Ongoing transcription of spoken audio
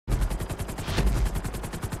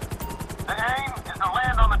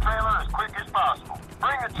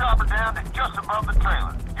down to just above the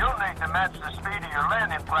trailer. You'll need to match the speed of your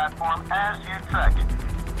landing platform as you track it.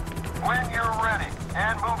 When you're ready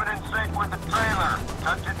and moving in sync with the trailer,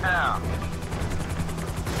 touch it down.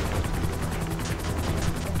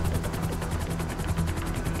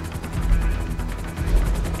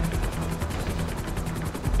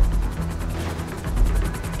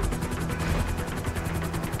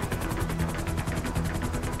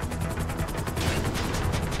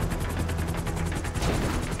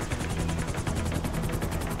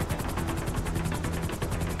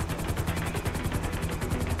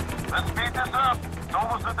 Let's speed this up. It's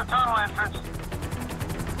almost at the tunnel entrance.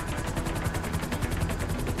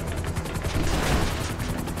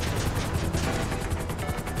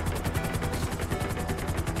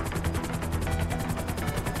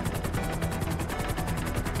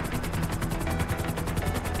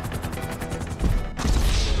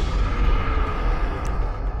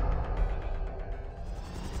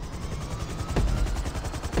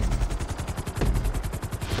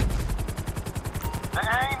 The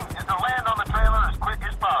aim is to land on the trailer as quick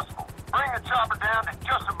as possible. Bring the chopper down to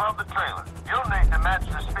just above the trailer. You'll need to match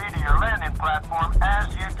the speed of your landing platform as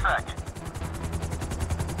you track it.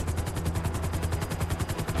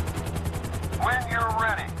 When you're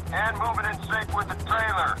ready and moving in sync with the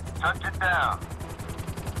trailer, touch it down.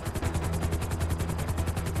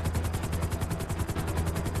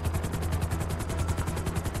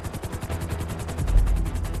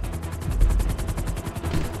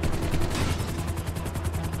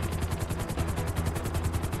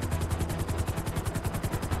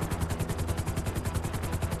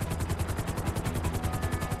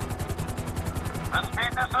 Let's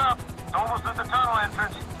speed this up. It's almost at the tunnel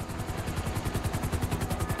entrance.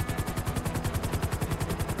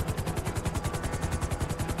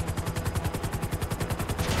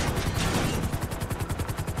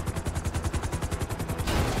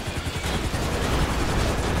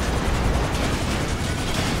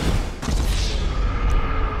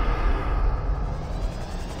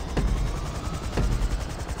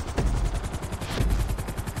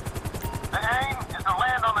 The aim is to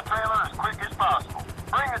land on the trailer as quick as possible.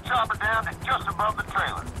 Bring the chopper down to just above the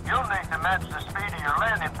trailer. You'll need to match the speed of your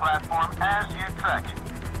landing platform as you track it.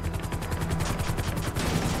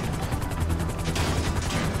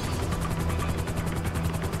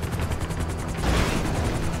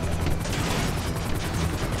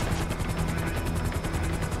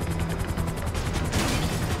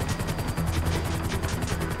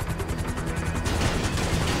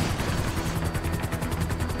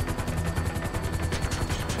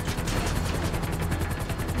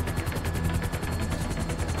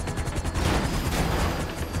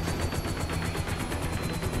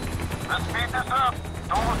 Let's speed this up.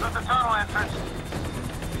 It's almost at the tunnel entrance.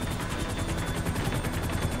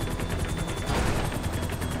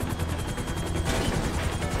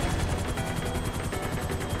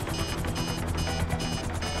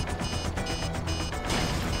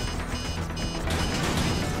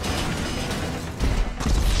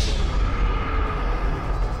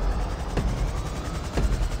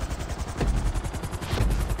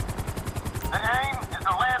 The aim is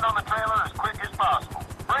to land on the trailer as quick as possible.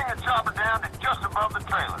 Bring the chopper down to just above the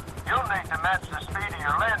trailer. You'll need to match the speed of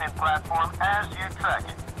your landing platform as you track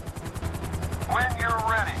it. When you're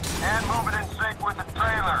ready and moving in sync with the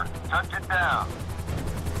trailer, touch it down.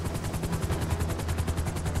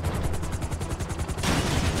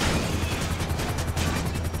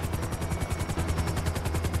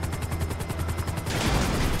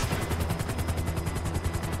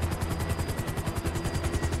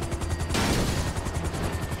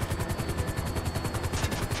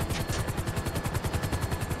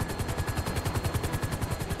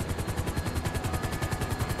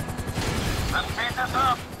 Let's speed this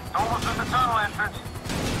up. It's almost at the tunnel entrance.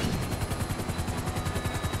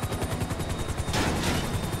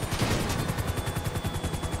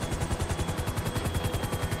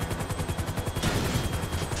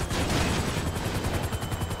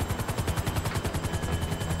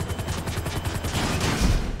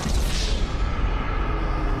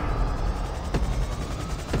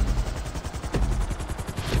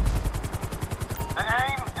 The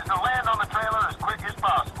aim is to land on the trailer as quick as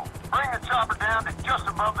possible. Bring the chopper down to just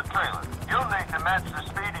above the trailer. You'll need to match the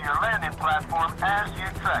speed of your landing platform as you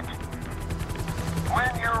track it.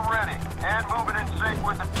 When you're ready and moving in sync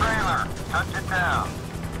with the trailer, touch it down.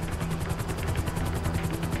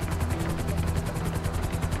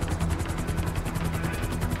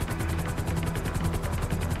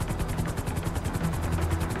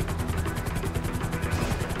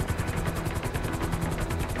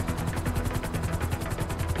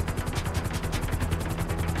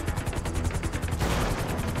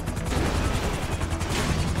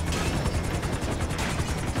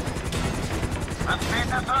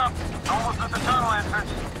 tunnel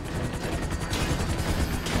entrance.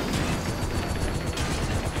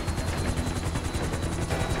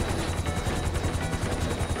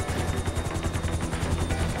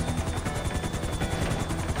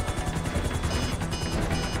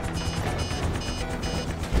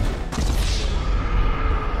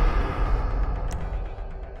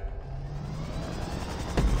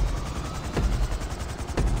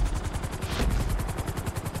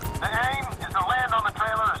 The aim is to land on the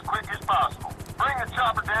trailer as quick as possible. Bring the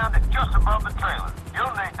chopper down to just above the trailer.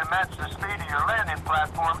 You'll need to match the speed of your landing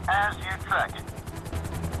platform as you track it.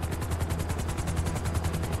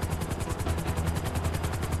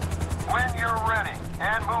 When you're ready,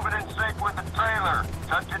 and move it in sync with the trailer,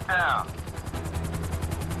 touch it down.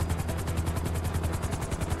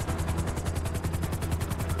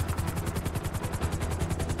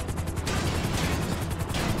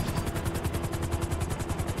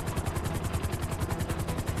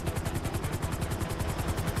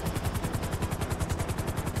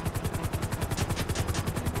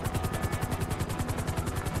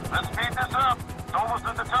 Let's speed this up. It's almost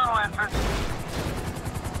at the tunnel entrance.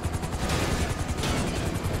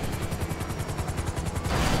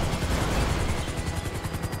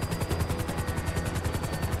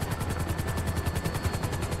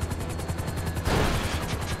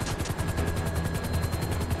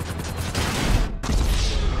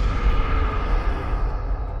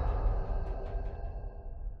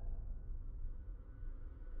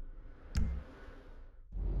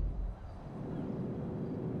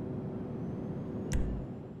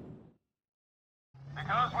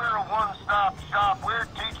 Because we're a one-stop shop, we're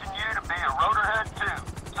teaching you to be a rotorhead too.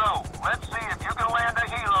 So, let's see if you can land a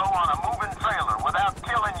helo on a moving trailer without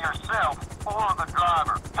killing yourself or the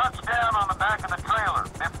driver. Touch down on the back of the trailer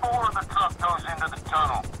before the truck goes into the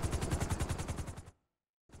tunnel.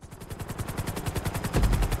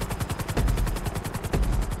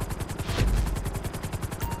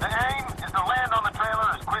 The aim is to land on the trailer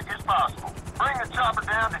as quick as possible. Bring the chopper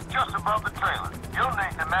down to just above the trailer. You'll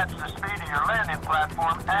need to match the speed of your landing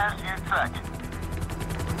platform as you track it.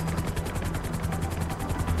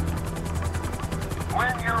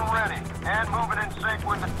 When you're ready, and move it in sync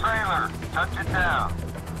with the trailer, touch it down.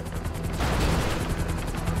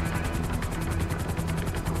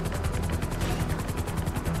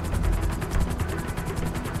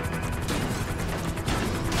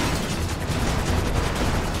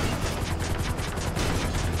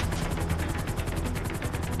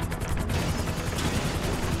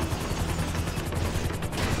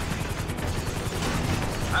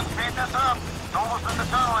 Let's speed this up. It's almost at the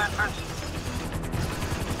tunnel entrance.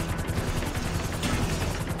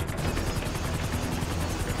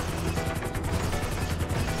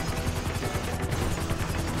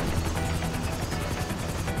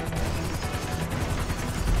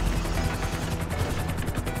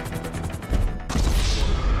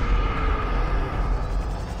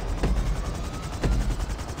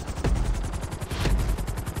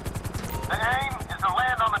 The aim is to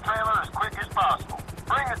land on the trailer as quick as possible.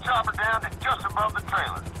 Bring the chopper down to just above the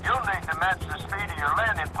trailer. You'll need to match the speed of your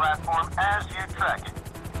landing platform as you track it.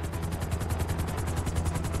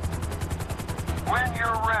 When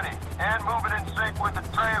you're ready, and move it in sync with the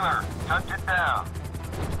trailer, touch it down.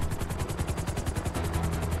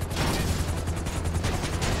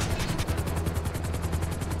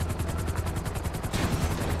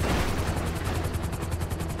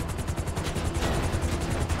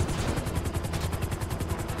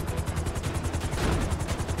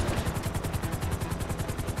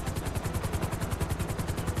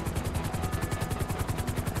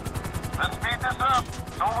 Let's speed this up.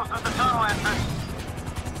 It's almost at the tunnel entrance.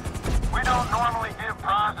 We don't normally give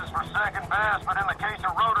prizes for second best, but in the case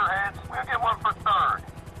of rotorheads, we'll get one for third.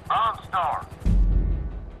 Bronze Star.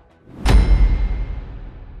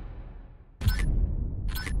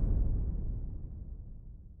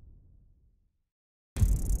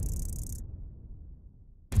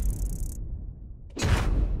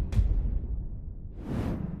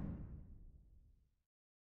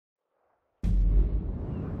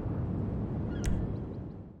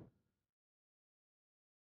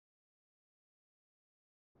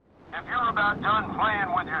 If you're about done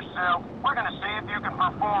playing with yourself, we're going to see if you can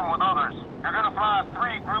perform with others. You're going to fly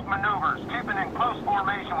 3 group maneuvers, keeping in close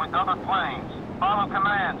formation with other planes. Follow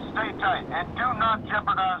commands, stay tight, and do not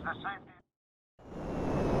jeopardize the safety.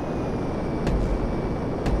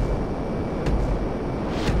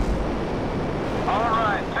 All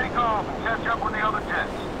right, take off and catch up with the other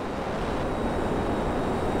jets.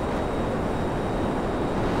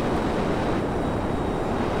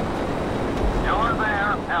 You're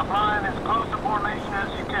there. Now fly in as close to formation as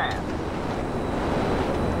you can.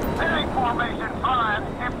 Heading formation.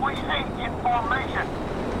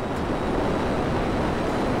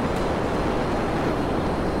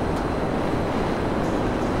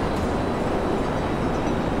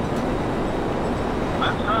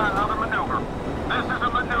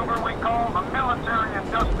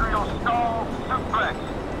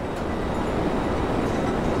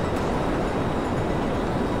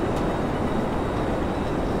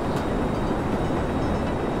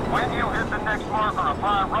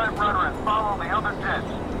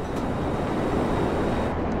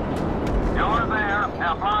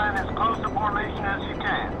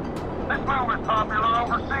 move is popular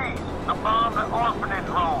overseas. The bomb the orphanage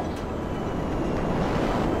home.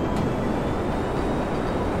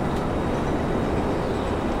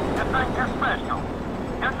 You think you're special?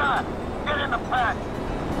 You're not. Get in the pack.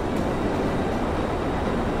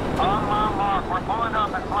 On my mark, we're pulling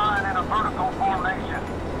up and flying in a vertical formation.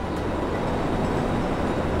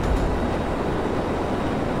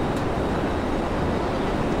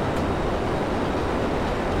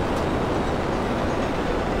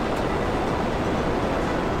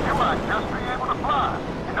 You might just be able to fly.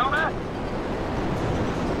 You know that?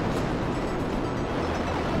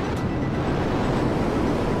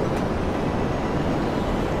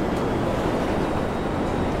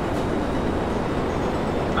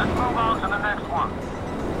 Let's move on to the next one.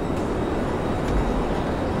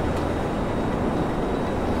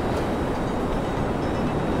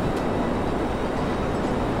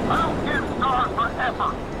 I don't give stars for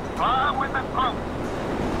effort. Fly with the group.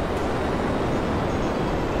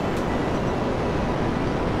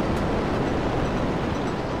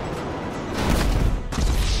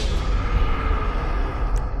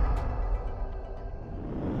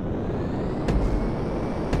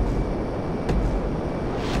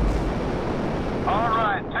 All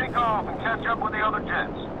right, take off and catch up with the other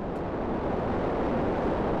jets.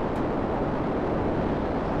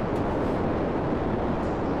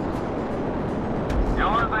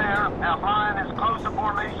 You're there. Now flying as close to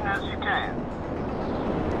formation as you can.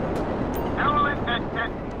 Fuel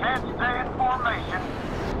addicted. Can't stay in formation.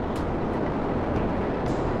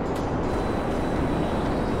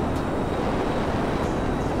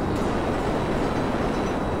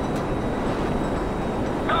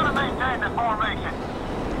 Gotta maintain the formation.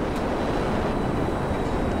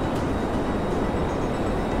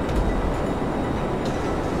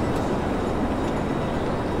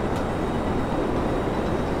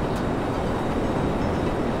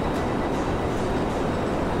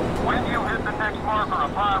 When you hit the next marker,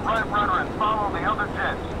 apply right rudder and follow the other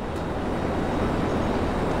jets.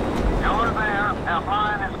 You're there. Now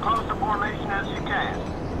flying as close to formation as you can.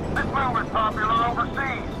 This move is popular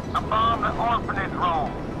overseas. The bomb the orphanage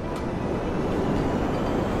home.